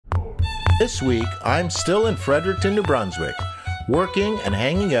This week, I'm still in Fredericton, New Brunswick, working and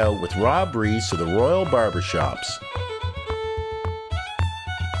hanging out with Rob Reese of the Royal Barbershops.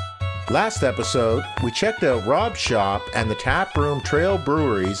 Last episode, we checked out Rob's shop and the Taproom Trail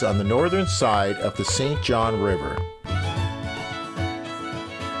breweries on the northern side of the St. John River.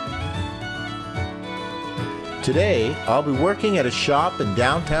 Today, I'll be working at a shop in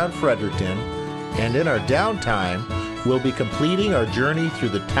downtown Fredericton, and in our downtime, we'll be completing our journey through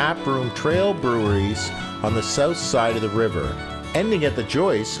the Taproom Trail breweries on the south side of the river, ending at the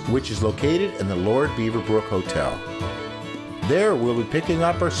Joyce, which is located in the Lord Beaverbrook Hotel. There, we'll be picking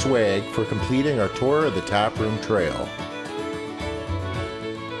up our swag for completing our tour of the Taproom Trail.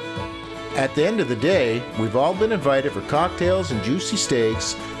 At the end of the day, we've all been invited for cocktails and juicy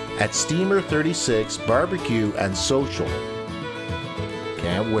steaks at STMR36 BBQ and Social.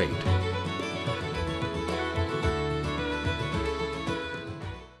 Can't wait.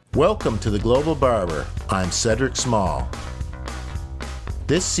 Welcome to the Global Barber. I'm Cedric Small.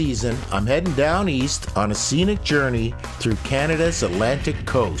 This season, I'm heading down east on a scenic journey through Canada's Atlantic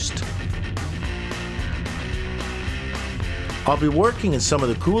coast. I'll be working in some of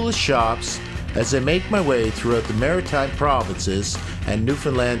the coolest shops as I make my way throughout the Maritime provinces and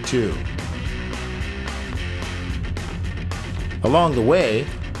Newfoundland too. Along the way,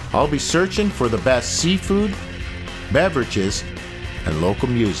 I'll be searching for the best seafood, beverages, and local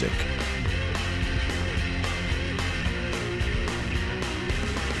music.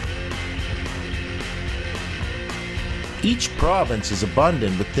 Each province is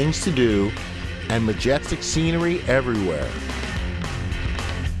abundant with things to do and majestic scenery everywhere.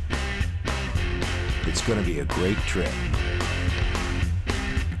 It's going to be a great trip.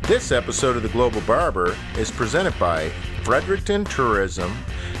 This episode of the Global Barber is presented by Fredericton Tourism,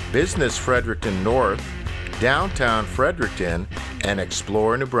 Business Fredericton North, Downtown Fredericton, and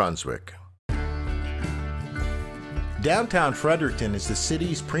Explore New Brunswick. Downtown Fredericton is the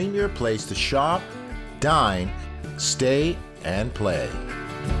city's premier place to shop, dine, stay, and play.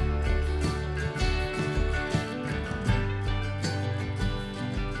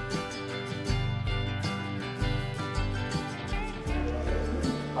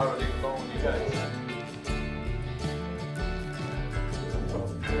 How are they going, you guys?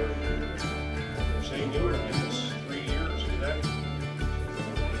 Same newer, it's 3 years, is that?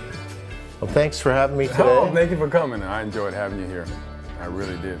 Well, thanks for having me today. Oh, thank you for coming. I enjoyed having you here. I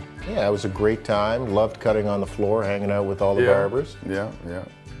really did. Yeah, it was a great time. Loved cutting on the floor, hanging out with all the barbers. Yeah.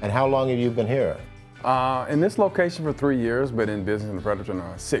 And how long have you been here? In this location for 3 years, but in business in Fredericton,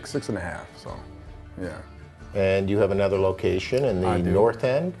 six and a half, so, yeah. And you have another location in the north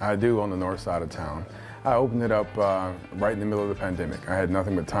end? I do, on the north side of town. I opened it up right in the middle of the pandemic. I had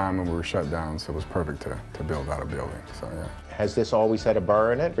nothing but time when we were shut down, so it was perfect to build out a building, so yeah. Has this always had a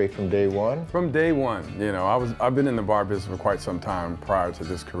bar in it, right from day one? From day one, you know, I've been in the bar business for quite some time prior to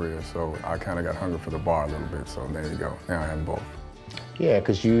this career, so I kind of got hungry for the bar a little bit, so there you go. Now I have both. Yeah,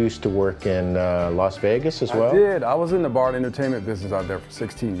 because you used to work in Las Vegas as well? I did. I was in the bar and entertainment business out there for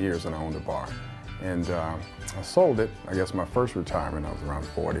 16 years, and I owned a bar. And I sold it, I guess my first retirement, I was around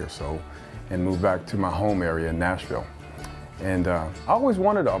 40 or so, and moved back to my home area in Nashville. And I always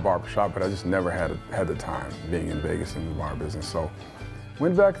wanted a barbershop, but I just never had the time being in Vegas in the bar business. So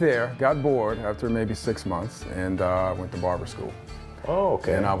went back there, got bored after maybe 6 months, and went to barber school. Oh,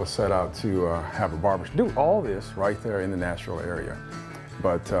 okay. And I was set out to have a barbershop, do all this right there in the Nashville area.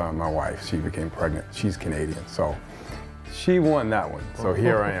 But my wife, she became pregnant. She's Canadian, so she won that one. So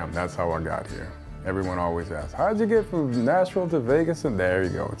here I am. That's how I got here. Everyone always asks, how'd you get from Nashville to Vegas? And there you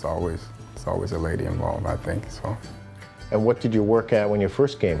go. It's always a lady involved, I think. So. And what did you work at when you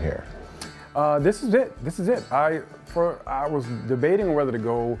first came here? This is it. I was debating whether to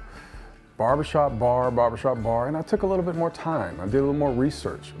go barbershop bar, and I took a little bit more time. I did a little more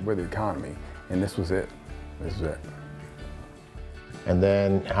research with the economy, and this was it. This is it. And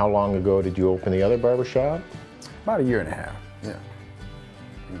then how long ago did you open the other barbershop? About a year and a half, yeah.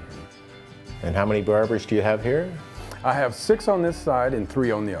 And how many barbers do you have here? I have 6 on this side and 3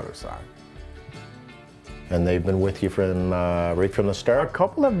 on the other side. And they've been with you from right from the start? A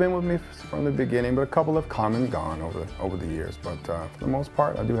couple have been with me from the beginning, but a couple have come and gone over the years. But for the most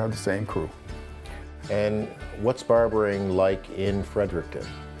part, I do have the same crew. And what's barbering like in Fredericton?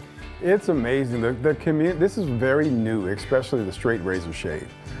 It's amazing. The community. This is very new, especially the straight razor shave.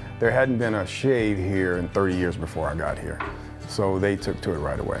 There hadn't been a shave here in 30 years before I got here, so they took to it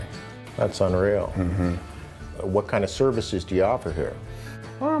right away. That's unreal. What kind of services do you offer here?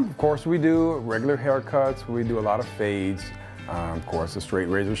 Of course, we do regular haircuts. We do a lot of fades. Of course, the straight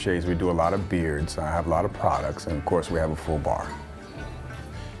razor shaves. We do a lot of beards. I have a lot of products, and of course, we have a full bar.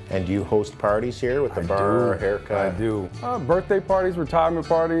 And do you host parties here with the bar, haircut? I do. Birthday parties, retirement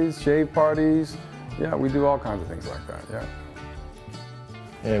parties, shave parties. Yeah, we do all kinds of things like that, yeah.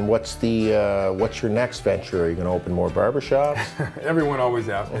 And what's your next venture? Are you going to open more barbershops? Everyone always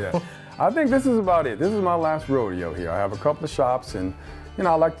asks me that. I think this is about it. This is my last rodeo here. I have a couple of shops, and you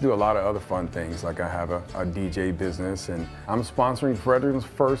know, I like to do a lot of other fun things. Like I have a DJ business, and I'm sponsoring Fredericton's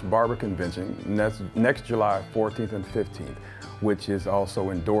first barber convention next July 14th and 15th, which is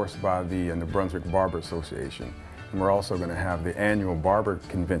also endorsed by the Brunswick Barber Association. And we're also going to have the annual barber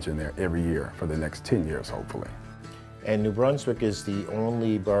convention there every year for the next 10 years, hopefully. And New Brunswick is the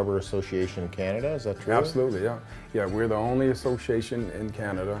only barber association in Canada, is that true? Absolutely, yeah. Yeah, we're the only association in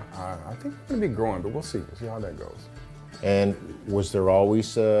Canada. I think we're going to be growing, but we'll see how that goes. And was there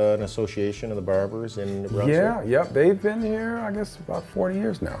always an association of the barbers in New Brunswick? Yeah, yep. They've been here, I guess, about 40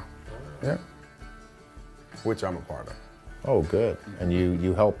 years now. Yeah. Which I'm a part of. Oh, good. And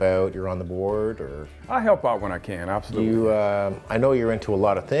you help out, you're on the board, or? I help out when I can, absolutely. I know you're into a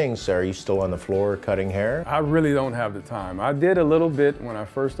lot of things. Are you still on the floor cutting hair? I really don't have the time. I did a little bit when I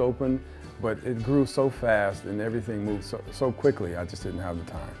first opened, but it grew so fast and everything moved so quickly, I just didn't have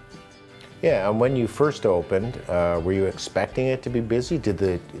the time. Yeah, and when you first opened, were you expecting it to be busy? Did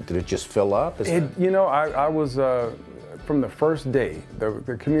it just fill up? You know, I was, from the first day,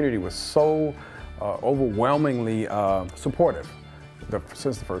 the community was so overwhelmingly supportive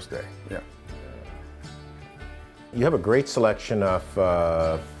since the first day, yeah. You have a great selection of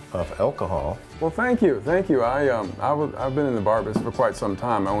alcohol. Well, thank you, thank you. I've been in the bar business for quite some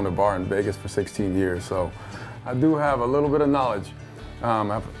time. I owned a bar in Vegas for 16 years, so I do have a little bit of knowledge. I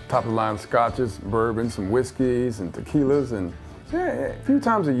have top-of-the-line scotches, bourbon, some whiskeys, and tequilas, and yeah, a few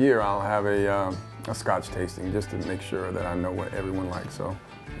times a year I'll have a scotch tasting just to make sure that I know what everyone likes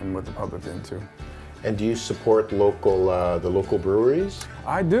and what the public's into. And do you support the local breweries?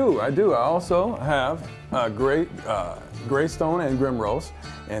 I do. I also have Greystone and Grimrose,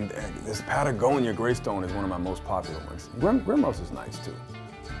 and this Patagonia Greystone is one of my most popular ones. Grimrose is nice too.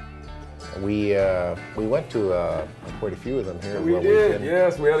 We went to quite a few of them here. We did,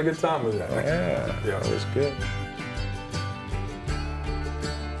 yes, we had a good time with that. Yeah, that was good.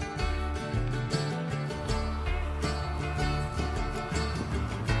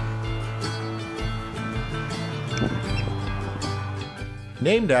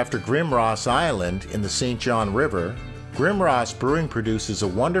 Named after Grimross Island in the St. John River, Grimross Brewing produces a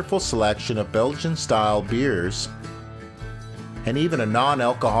wonderful selection of Belgian-style beers and even a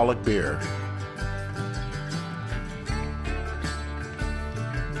non-alcoholic beer.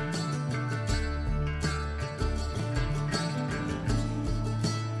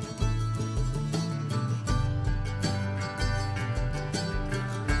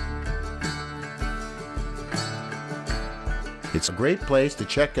 It's a great place to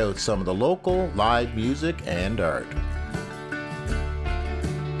check out some of the local live music and art.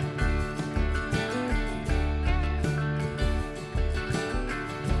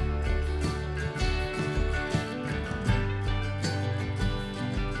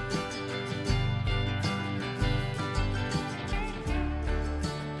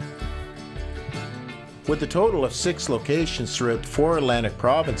 With a total of 6 locations throughout 4 Atlantic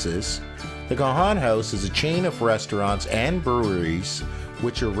provinces, the Gahan House is a chain of restaurants and breweries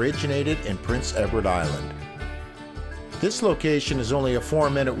which originated in Prince Edward Island. This location is only a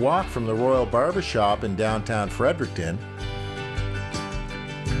 4-minute walk from the Royal Barbershop in downtown Fredericton.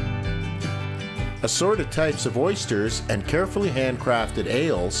 Assorted types of oysters and carefully handcrafted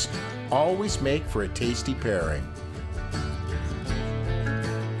ales always make for a tasty pairing.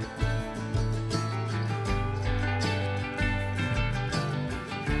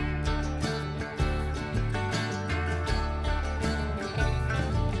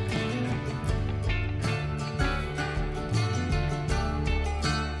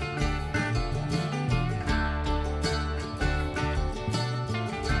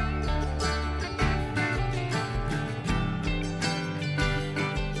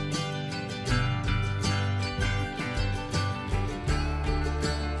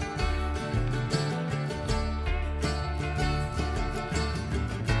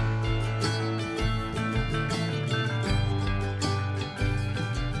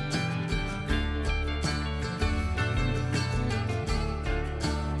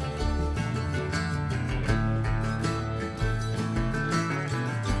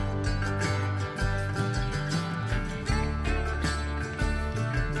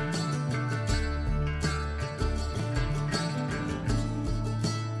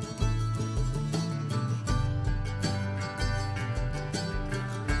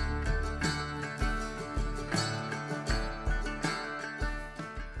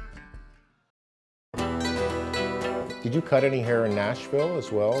 Did you cut any hair in Nashville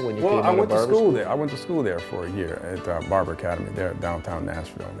as well when you came Well, out I went of to barber school there. I went to school there for a year at Barber Academy there at downtown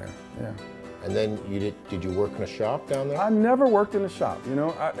Nashville there, yeah. And then did you work in a shop down there? I never worked in a shop, you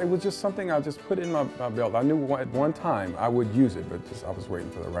know. It was just something I just put in my belt. I knew at one time I would use it, but just I was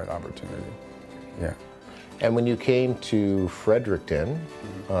waiting for the right opportunity, yeah. And when you came to Fredericton,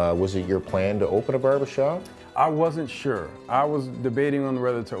 was it your plan to open a barbershop? I wasn't sure. I was debating on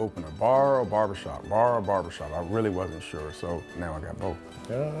whether to open a bar or barbershop, I really wasn't sure, so now I got both.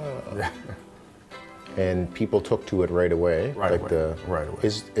 Ah. Yeah. And people took to it right away? Right away.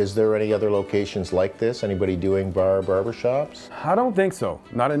 Is there any other locations like this? Anybody doing barbershops? I don't think so,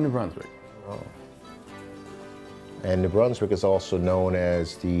 not in New Brunswick. Oh. And New Brunswick is also known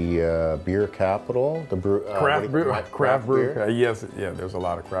as the beer capital, the Craft brew. beer? Yes, yeah, there's a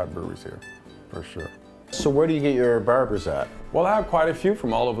lot of craft breweries here, for sure. So where do you get your barbers at? Well, I have quite a few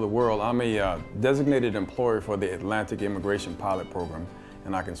from all over the world. I'm a designated employee for the Atlantic Immigration Pilot Program,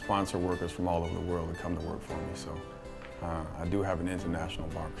 and I can sponsor workers from all over the world to come to work for me. So I do have an international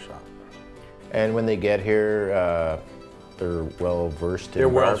barbershop. And when they get here, they're well versed in They're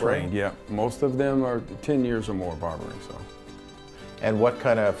well barbering? trained, yeah. Most of them are 10 years or more barbering, so. And what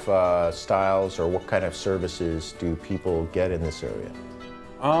kind of styles or what kind of services do people get in this area?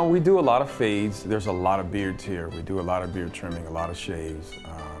 We do a lot of fades. There's a lot of beards here. We do a lot of beard trimming, a lot of shaves,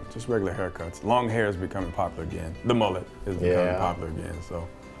 just regular haircuts. Long hair is becoming popular again. The mullet is becoming popular again, so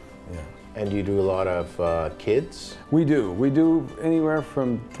yeah. And do you do a lot of kids? We do. We do anywhere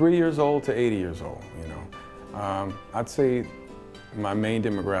from 3 years old to 80 years old, you know. I'd say my main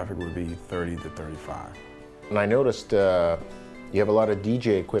demographic would be 30 to 35. And I noticed you have a lot of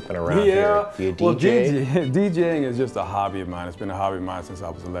DJ equipment around here. Do you DJ? Well, DJing is just a hobby of mine. It's been a hobby of mine since I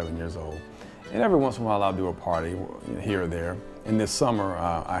was 11 years old. And every once in a while I'll do a party here or there. And this summer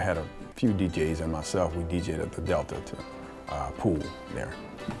I had a few DJs and myself. We DJed at the Delta pool there.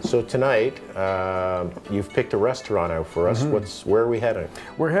 So tonight, you've picked a restaurant out for us. Where are we heading?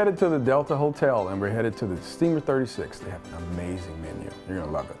 We're headed to the Delta Hotel and we're headed to the STMR36. They have an amazing menu. You're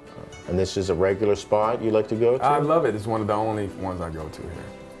gonna love it. And this is a regular spot you like to go to? I love it. It's one of the only ones I go to here.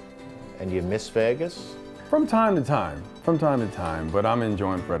 And you miss Vegas? From time to time, but I'm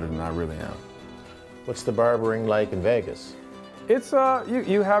enjoying Fredericton, I really am. What's the barbering like in Vegas? It's,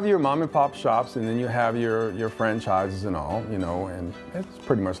 you have your mom and pop shops and then you have your franchises and all, you know, and it's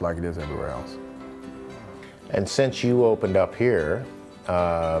pretty much like it is everywhere else. And since you opened up here,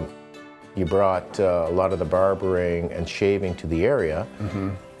 you brought a lot of the barbering and shaving to the area.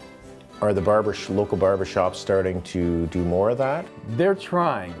 Are the local barbershops starting to do more of that? They're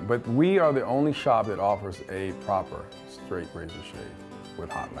trying, but we are the only shop that offers a proper straight razor shave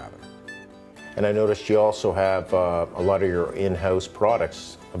with hot lather. And I noticed you also have a lot of your in-house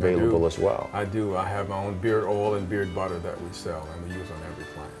products available as well. I do. I have my own beard oil and beard butter that we sell and we use on every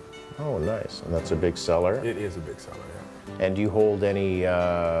client. Oh, nice. And that's a big seller? It is a big seller, yeah. And do you hold any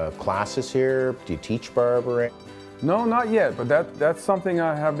classes here? Do you teach barbering? No, not yet, but that's something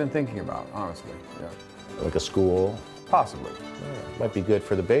I have been thinking about, honestly, yeah. Like a school? Possibly. Yeah, might be good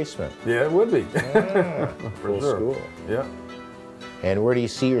for the basement. Yeah, it would be. Yeah, for sure. School. Yeah. And where do you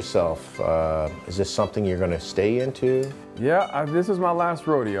see yourself? Is this something you're going to stay into? Yeah, this is my last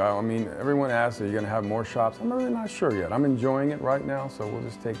rodeo. I mean, everyone asks, are you going to have more shops? I'm really not sure yet. I'm enjoying it right now, so we'll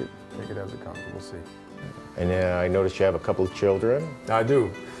just take it as it comes. We'll see. And I noticed you have a couple of children. I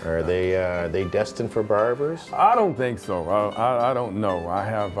do. Are they destined for barbers? I don't think so. I don't know. I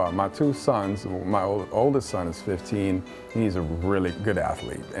have my two sons. My oldest son is 15. He's a really good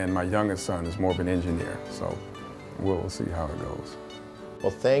athlete. And my youngest son is more of an engineer. So we'll see how it goes. Well,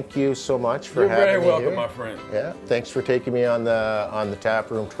 thank you so much for having me here. You're very welcome, my friend. Yeah, thanks for taking me on the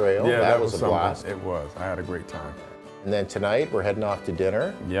taproom trail. Yeah, that was a blast. It was. I had a great time. And then tonight we're heading off to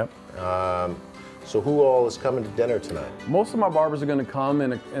dinner. Yep. So who all is coming to dinner tonight? Most of my barbers are going to come,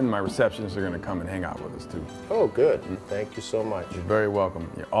 and my receptionists are going to come and hang out with us too. Oh, good. Thank you so much. You're very welcome.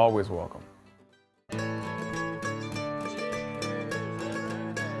 You're always welcome.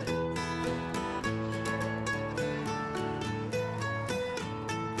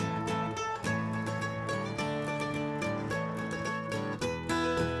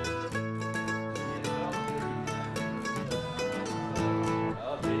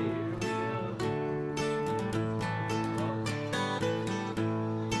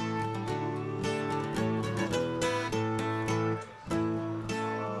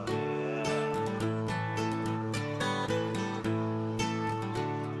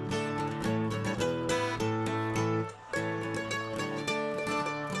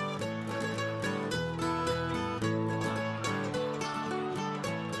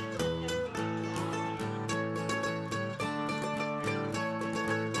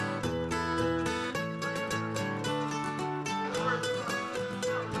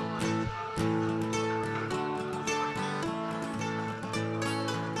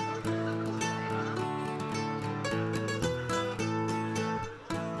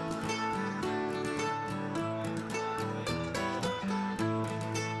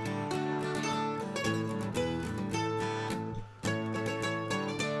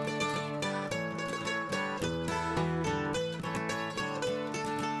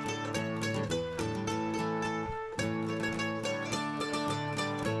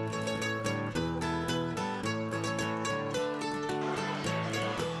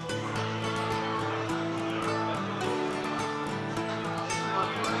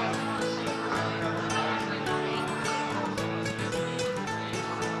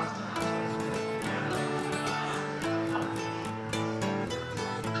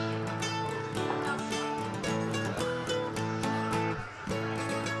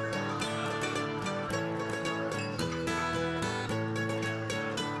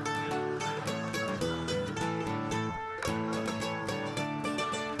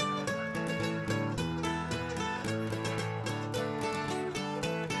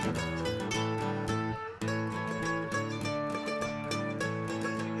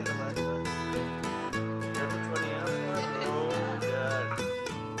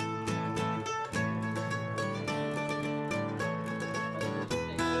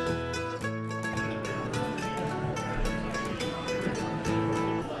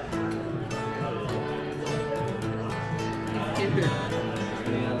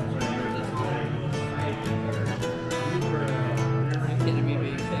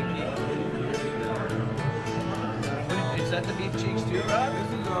 beef cheeks too, Rob?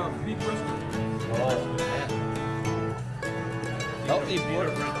 This is beef brisket. Oh, man. Healthy beef.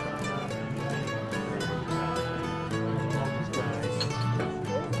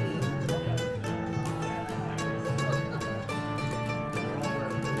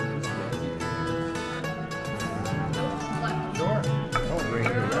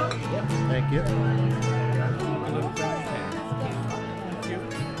 Thank you.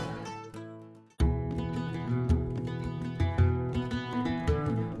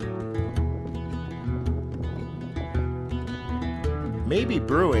 Maybee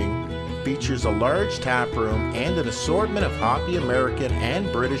Brewing features a large tap room and an assortment of hoppy American and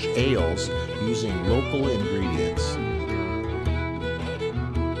British ales using local ingredients.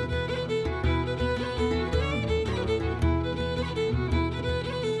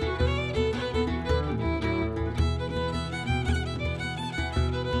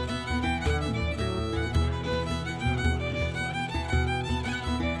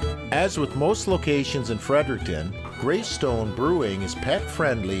 As with most locations in Fredericton, Greystone Brewing is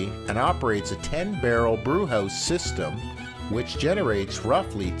pet-friendly and operates a 10-barrel brewhouse system, which generates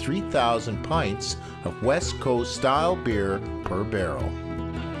roughly 3,000 pints of West Coast-style beer per barrel.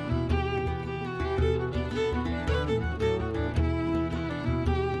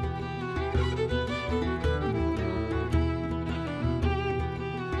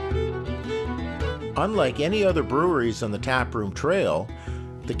 Unlike any other breweries on the Taproom Trail,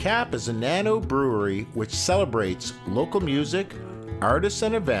 the Cap is a nano brewery which celebrates local music, artists,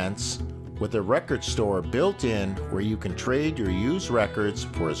 and events with a record store built in where you can trade your used records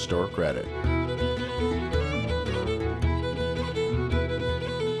for a store credit.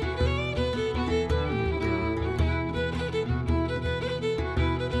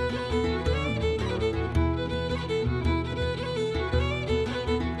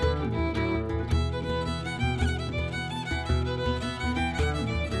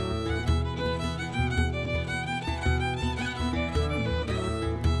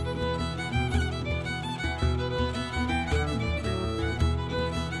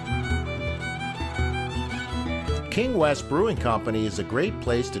 King West Brewing Company is a great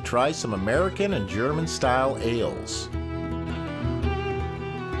place to try some American and German style ales.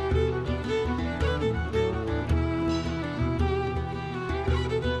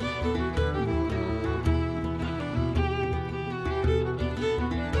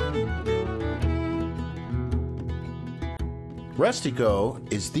 Rustico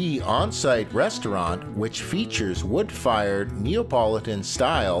is the on-site restaurant which features wood-fired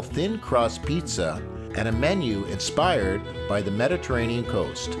Neapolitan-style thin crust pizza and a menu inspired by the Mediterranean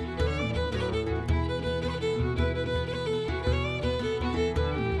coast.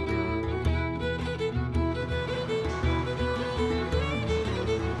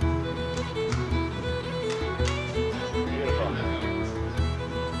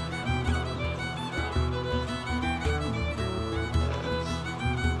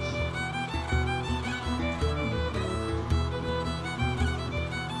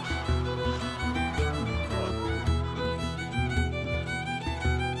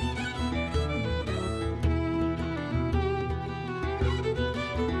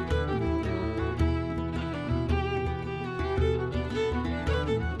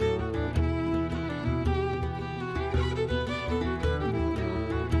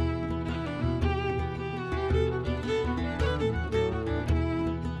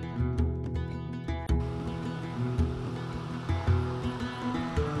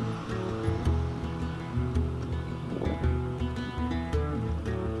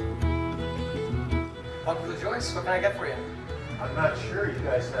 Welcome to Joyce. What can I get for you? I'm not sure. You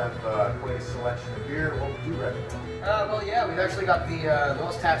guys have quite a selection of beer. What would you recommend? Well, yeah, we've actually got the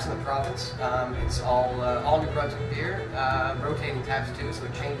most taps in the province. It's all New Brunswick beer, rotating taps too, so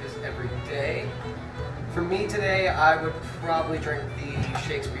it changes every day. For me today, I would probably drink the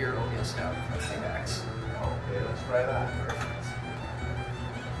Shakespeare Oatmeal Stout from Maybee. Okay, let's try that. Perfect.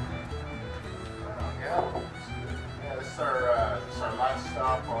 Yeah, this is our last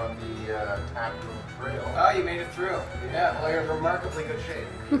stop on the Taproom Trail. Oh, you made it through. Yeah, well, you're in remarkably good shape.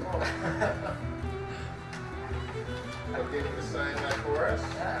 Okay, you can sign that for us.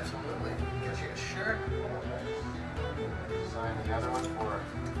 Yeah, absolutely. Get you a shirt. Sign the other one for us.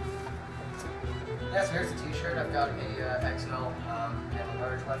 Yeah, so here's the t-shirt. I've got a XL and a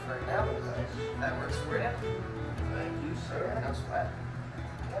large left right now. That works for you. Thank you, sir. Yeah, no sweat.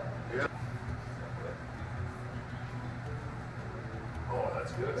 Yeah. Oh,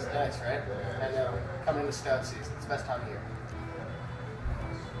 that's good. It's nice, right? Yeah, And coming into stout season. It's the best time of year.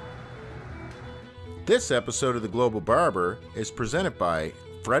 This episode of the Global Barber is presented by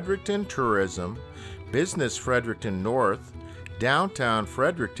Fredericton Tourism, Business Fredericton North, downtown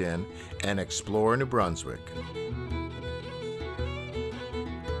Fredericton and explore New Brunswick.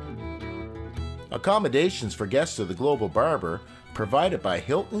 Accommodations for guests of the Global Barber provided by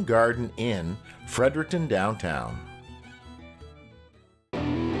Hilton Garden Inn, Fredericton Downtown.